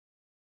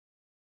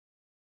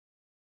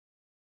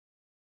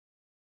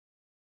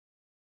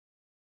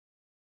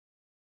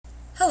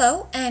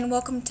Hello and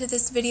welcome to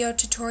this video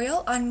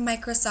tutorial on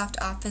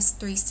Microsoft Office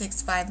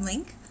 365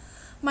 Lync.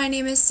 My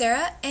name is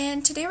Sarah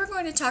and today we're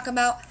going to talk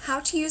about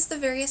how to use the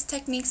various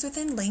techniques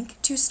within Lync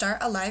to start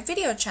a live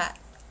video chat.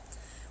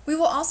 We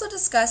will also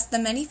discuss the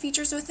many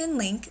features within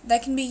Lync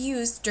that can be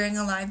used during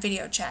a live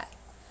video chat.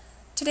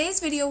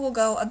 Today's video will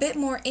go a bit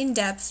more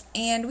in-depth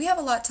and we have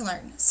a lot to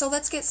learn, so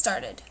let's get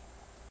started.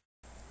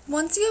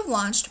 Once you have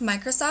launched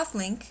Microsoft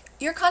Lync,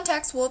 your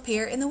contacts will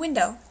appear in the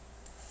window.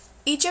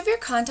 Each of your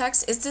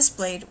contacts is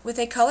displayed with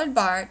a colored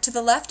bar to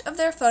the left of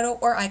their photo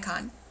or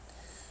icon.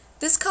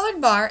 This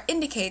colored bar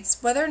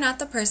indicates whether or not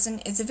the person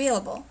is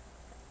available.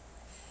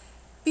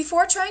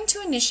 Before trying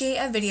to initiate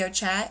a video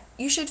chat,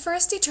 you should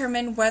first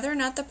determine whether or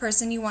not the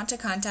person you want to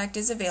contact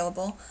is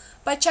available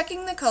by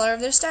checking the color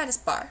of their status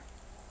bar.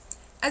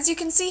 As you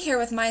can see here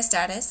with my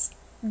status,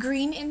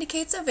 green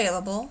indicates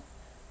available,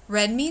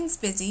 red means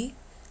busy,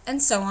 and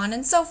so on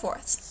and so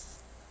forth.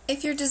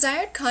 If your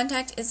desired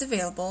contact is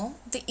available,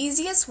 the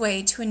easiest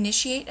way to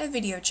initiate a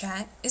video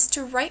chat is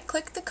to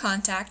right-click the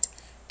contact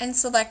and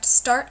select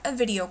Start a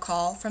Video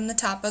Call from the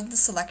top of the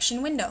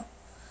selection window.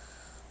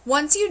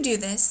 Once you do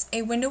this,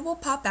 a window will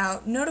pop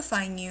out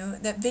notifying you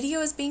that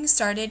video is being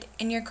started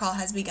and your call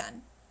has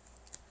begun.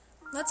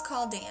 Let's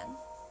call Dan.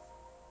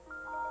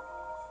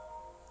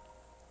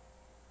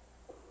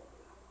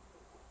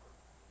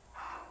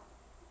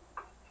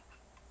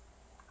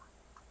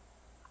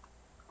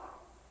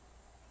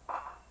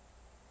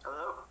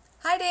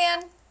 Hi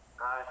Dan.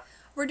 Hi.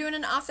 We're doing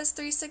an Office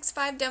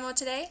 365 demo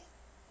today.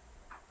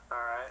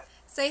 Alright.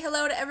 Say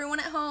hello to everyone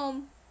at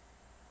home.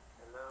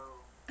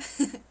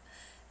 Hello.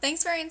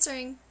 Thanks for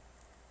answering.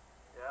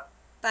 Yeah.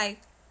 Bye.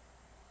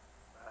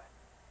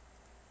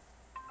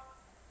 Bye.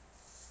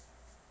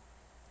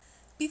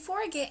 Before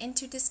I get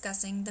into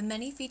discussing the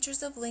many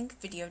features of Lync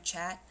Video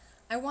Chat,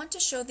 I want to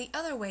show the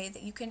other way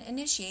that you can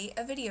initiate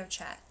a video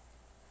chat.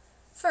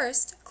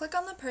 First, click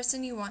on the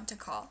person you want to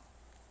call.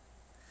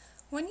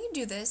 When you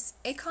do this,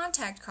 a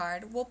contact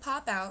card will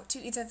pop out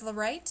to either the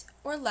right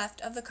or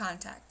left of the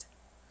contact.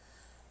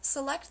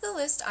 Select the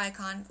list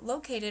icon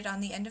located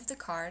on the end of the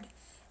card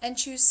and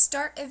choose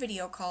Start a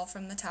Video Call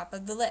from the top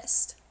of the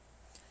list.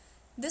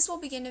 This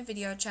will begin a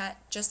video chat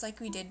just like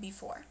we did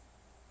before.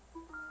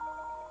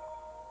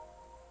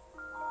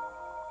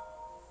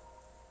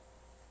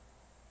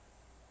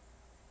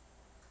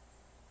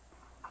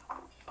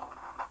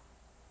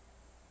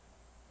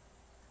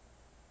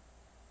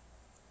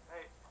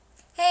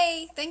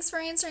 Hey, thanks for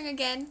answering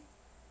again.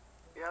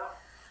 Yeah.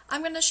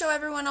 I'm going to show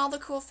everyone all the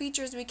cool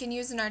features we can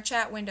use in our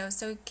chat window,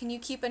 so can you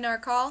keep in our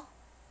call?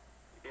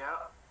 Yeah.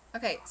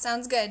 Okay,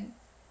 sounds good.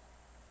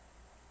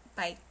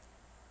 Bye.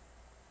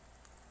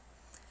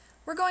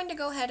 We're going to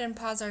go ahead and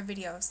pause our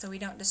video so we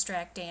don't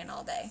distract Dan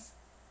all day.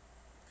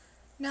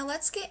 Now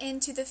let's get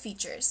into the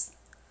features.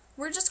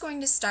 We're just going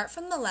to start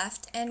from the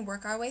left and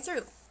work our way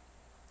through.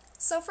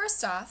 So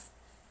first off,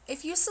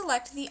 if you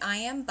select the I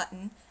Am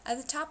button at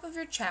the top of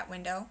your chat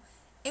window,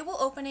 it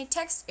will open a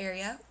text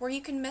area where you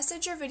can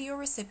message your video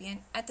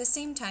recipient at the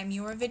same time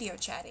you are video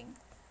chatting.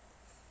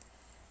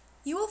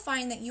 You will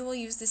find that you will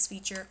use this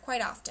feature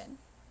quite often.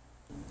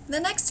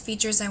 The next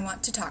features I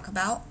want to talk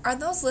about are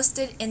those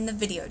listed in the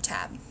Video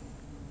tab.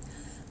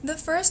 The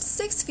first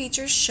 6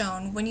 features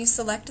shown when you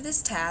select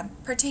this tab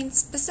pertain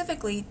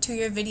specifically to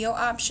your video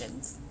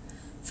options.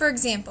 For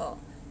example,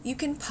 you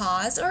can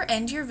pause or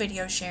end your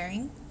video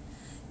sharing,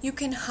 you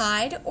can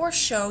hide or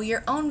show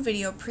your own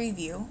video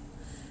preview,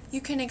 you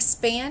can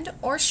expand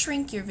or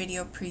shrink your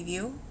video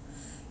preview,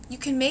 you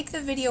can make the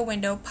video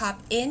window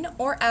pop in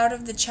or out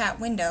of the chat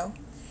window,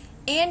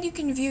 and you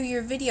can view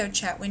your video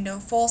chat window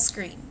full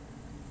screen.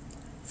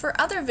 For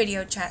other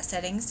video chat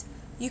settings,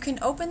 you can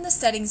open the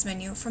settings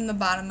menu from the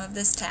bottom of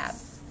this tab.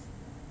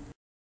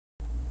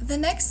 The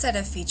next set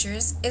of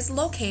features is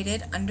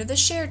located under the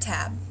Share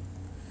tab.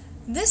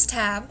 This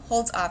tab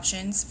holds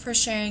options for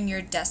sharing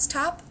your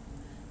desktop,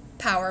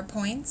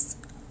 PowerPoints,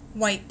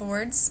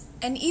 whiteboards,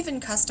 and even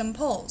custom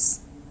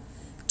polls.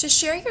 To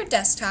share your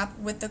desktop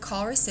with the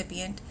call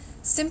recipient,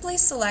 simply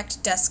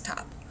select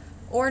Desktop,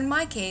 or in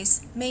my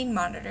case, Main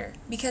Monitor,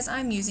 because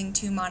I'm using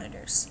 2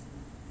 monitors.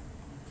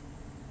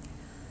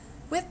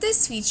 With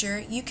this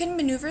feature, you can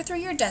maneuver through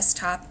your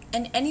desktop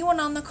and anyone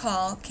on the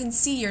call can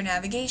see your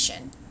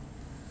navigation.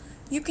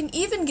 You can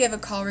even give a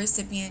call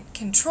recipient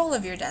control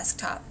of your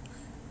desktop,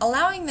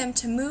 allowing them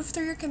to move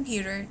through your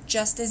computer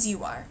just as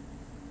you are.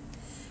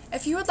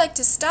 If you would like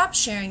to stop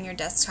sharing your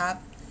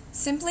desktop,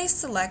 simply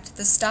select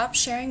the Stop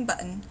Sharing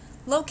button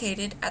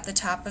located at the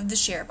top of the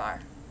share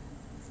bar.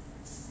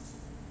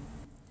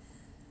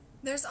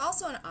 There's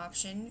also an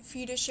option for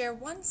you to share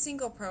one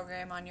single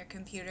program on your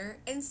computer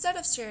instead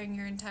of sharing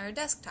your entire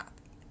desktop.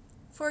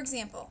 For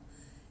example,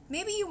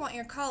 maybe you want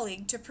your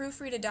colleague to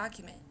proofread a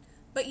document,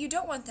 but you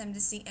don't want them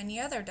to see any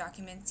other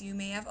documents you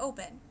may have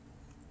open.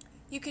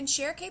 You can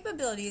share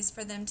capabilities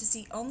for them to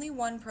see only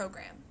one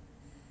program.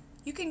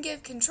 You can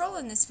give control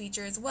in this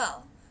feature as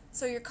well,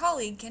 so your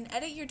colleague can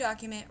edit your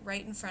document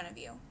right in front of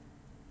you.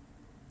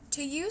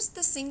 To use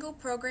the single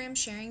program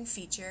sharing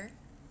feature,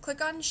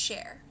 click on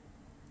Share.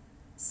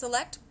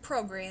 select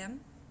Program,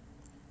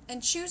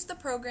 and choose the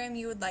program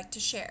you would like to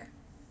share.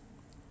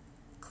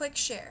 Click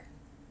Share.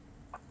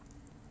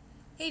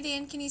 Hey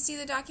Dan, can you see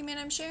the document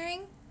I'm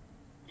sharing?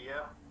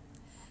 Yeah.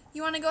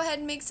 You want to go ahead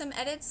and make some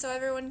edits so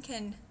everyone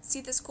can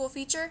see this cool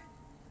feature?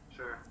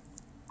 Sure.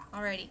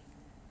 Alrighty.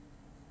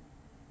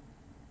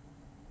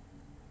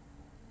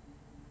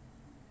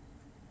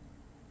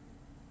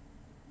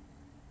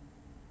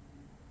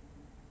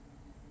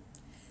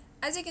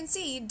 As you can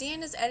see,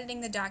 Dan is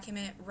editing the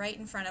document right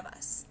in front of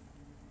us.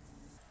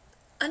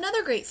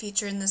 Another great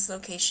feature in this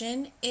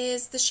location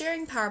is the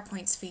Sharing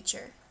PowerPoints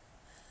feature.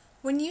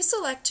 When you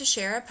select to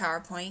share a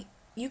PowerPoint,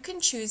 you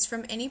can choose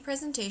from any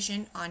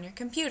presentation on your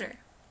computer.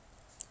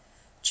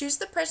 Choose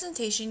the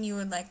presentation you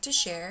would like to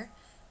share,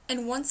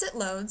 and once it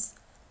loads,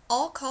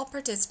 all call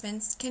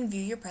participants can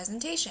view your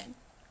presentation.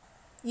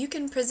 You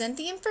can present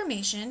the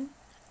information,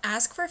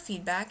 ask for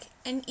feedback,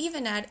 and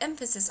even add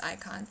emphasis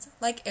icons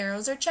like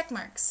arrows or check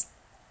marks.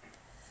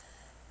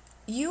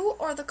 You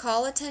or the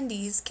call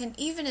attendees can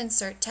even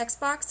insert text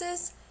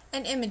boxes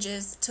and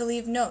images to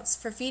leave notes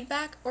for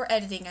feedback or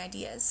editing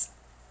ideas.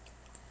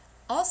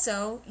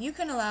 Also, you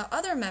can allow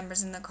other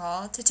members in the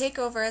call to take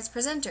over as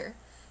presenter,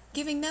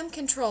 giving them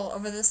control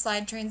over the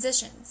slide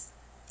transitions.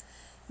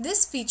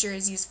 This feature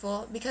is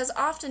useful because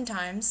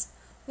oftentimes,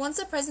 once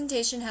a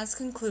presentation has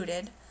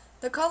concluded,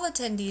 the call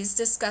attendees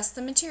discuss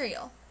the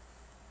material.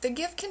 The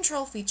Give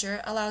Control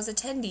feature allows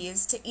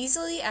attendees to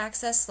easily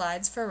access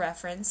slides for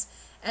reference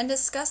and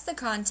discuss the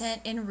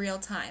content in real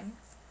time.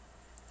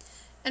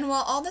 And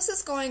while all this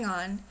is going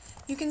on,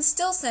 you can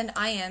still send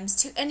IMs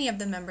to any of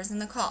the members in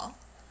the call.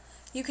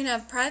 You can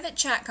have private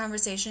chat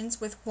conversations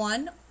with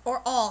one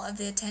or all of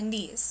the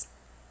attendees.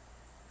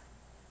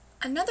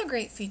 Another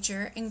great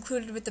feature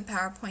included with the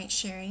PowerPoint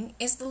sharing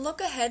is the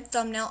Look Ahead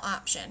thumbnail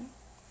option.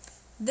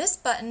 This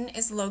button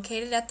is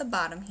located at the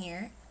bottom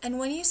here, and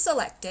when you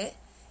select it,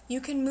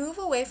 you can move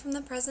away from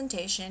the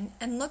presentation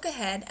and look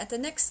ahead at the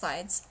next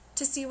slides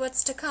to see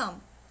what's to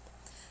come.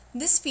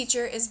 This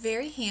feature is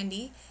very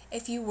handy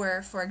if you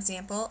were, for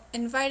example,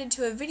 invited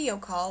to a video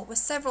call with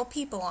several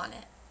people on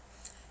it.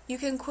 You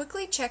can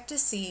quickly check to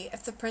see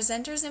if the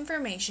presenter's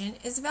information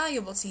is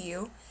valuable to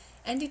you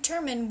and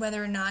determine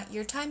whether or not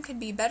your time could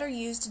be better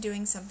used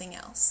doing something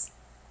else.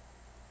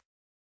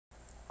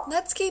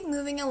 Let's keep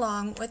moving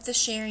along with the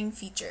sharing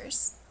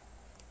features.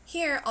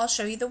 Here I'll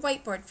show you the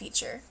whiteboard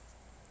feature.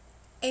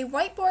 A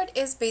whiteboard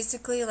is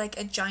basically like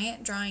a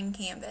giant drawing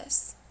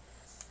canvas.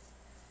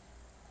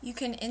 You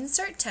can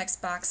insert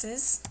text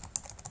boxes,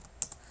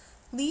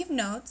 leave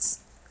notes,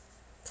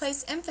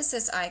 place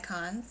emphasis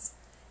icons,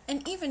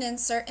 and even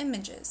insert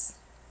images.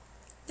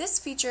 This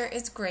feature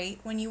is great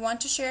when you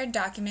want to share a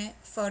document,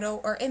 photo,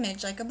 or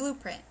image like a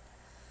blueprint.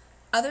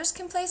 Others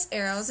can place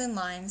arrows and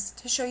lines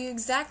to show you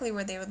exactly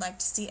where they would like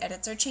to see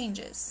edits or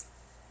changes.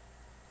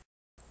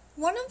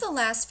 One of the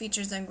last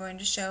features I'm going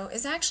to show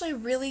is actually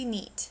really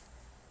neat.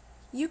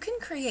 You can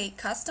create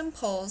custom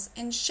polls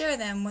and share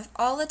them with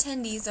all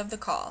attendees of the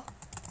call.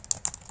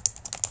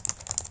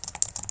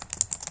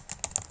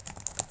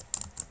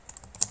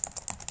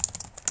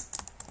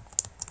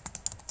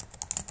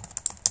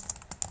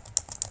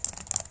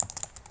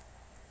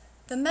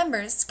 The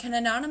members can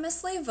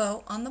anonymously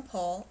vote on the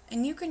poll,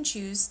 and you can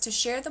choose to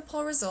share the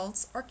poll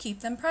results or keep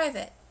them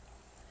private.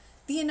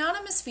 The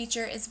anonymous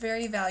feature is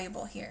very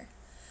valuable here.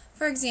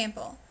 For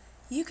example,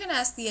 you can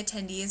ask the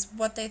attendees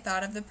what they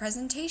thought of the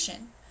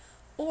presentation,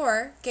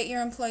 or get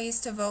your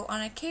employees to vote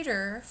on a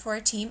caterer for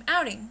a team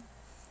outing.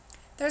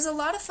 There's a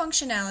lot of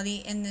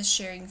functionality in this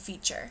sharing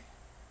feature.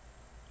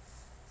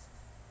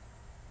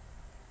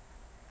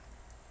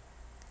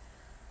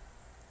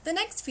 The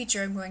next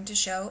feature I'm going to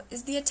show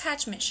is the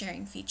attachment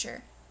sharing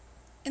feature.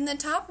 In the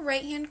top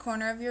right-hand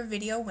corner of your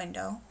video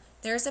window,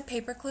 there is a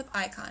paperclip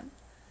icon.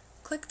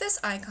 Click this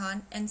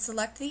icon and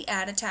select the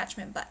Add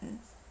Attachment button.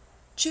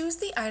 Choose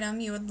the item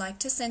you would like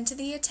to send to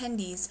the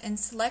attendees and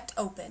select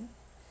Open.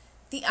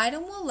 The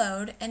item will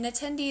load, and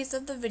attendees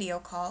of the video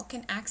call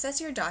can access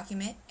your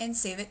document and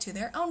save it to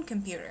their own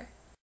computer.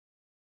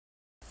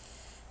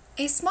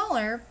 A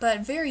smaller but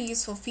very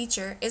useful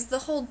feature is the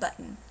Hold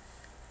button.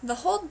 The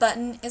Hold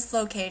button is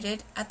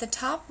located at the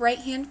top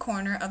right-hand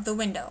corner of the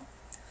window.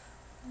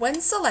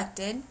 When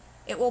selected,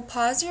 it will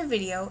pause your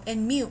video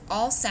and mute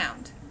all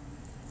sound.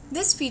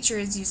 This feature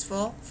is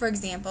useful, for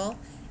example,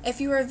 if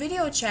you are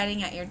video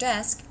chatting at your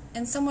desk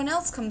and someone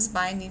else comes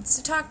by and needs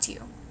to talk to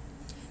you.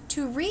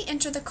 To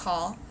re-enter the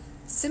call,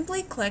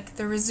 simply click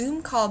the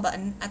Resume Call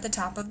button at the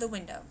top of the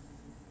window.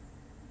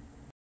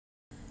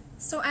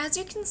 So as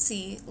you can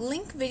see,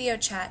 Lync Video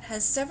Chat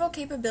has several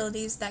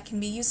capabilities that can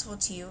be useful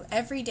to you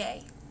every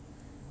day.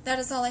 That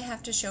is all I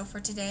have to show for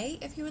today.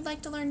 If you would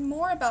like to learn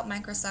more about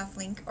Microsoft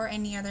Lync or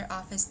any other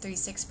Office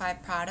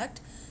 365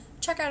 product,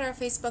 check out our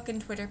Facebook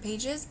and Twitter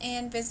pages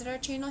and visit our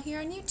channel here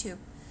on YouTube.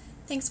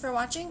 Thanks for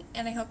watching,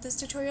 and I hope this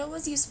tutorial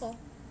was useful.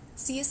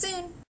 See you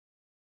soon!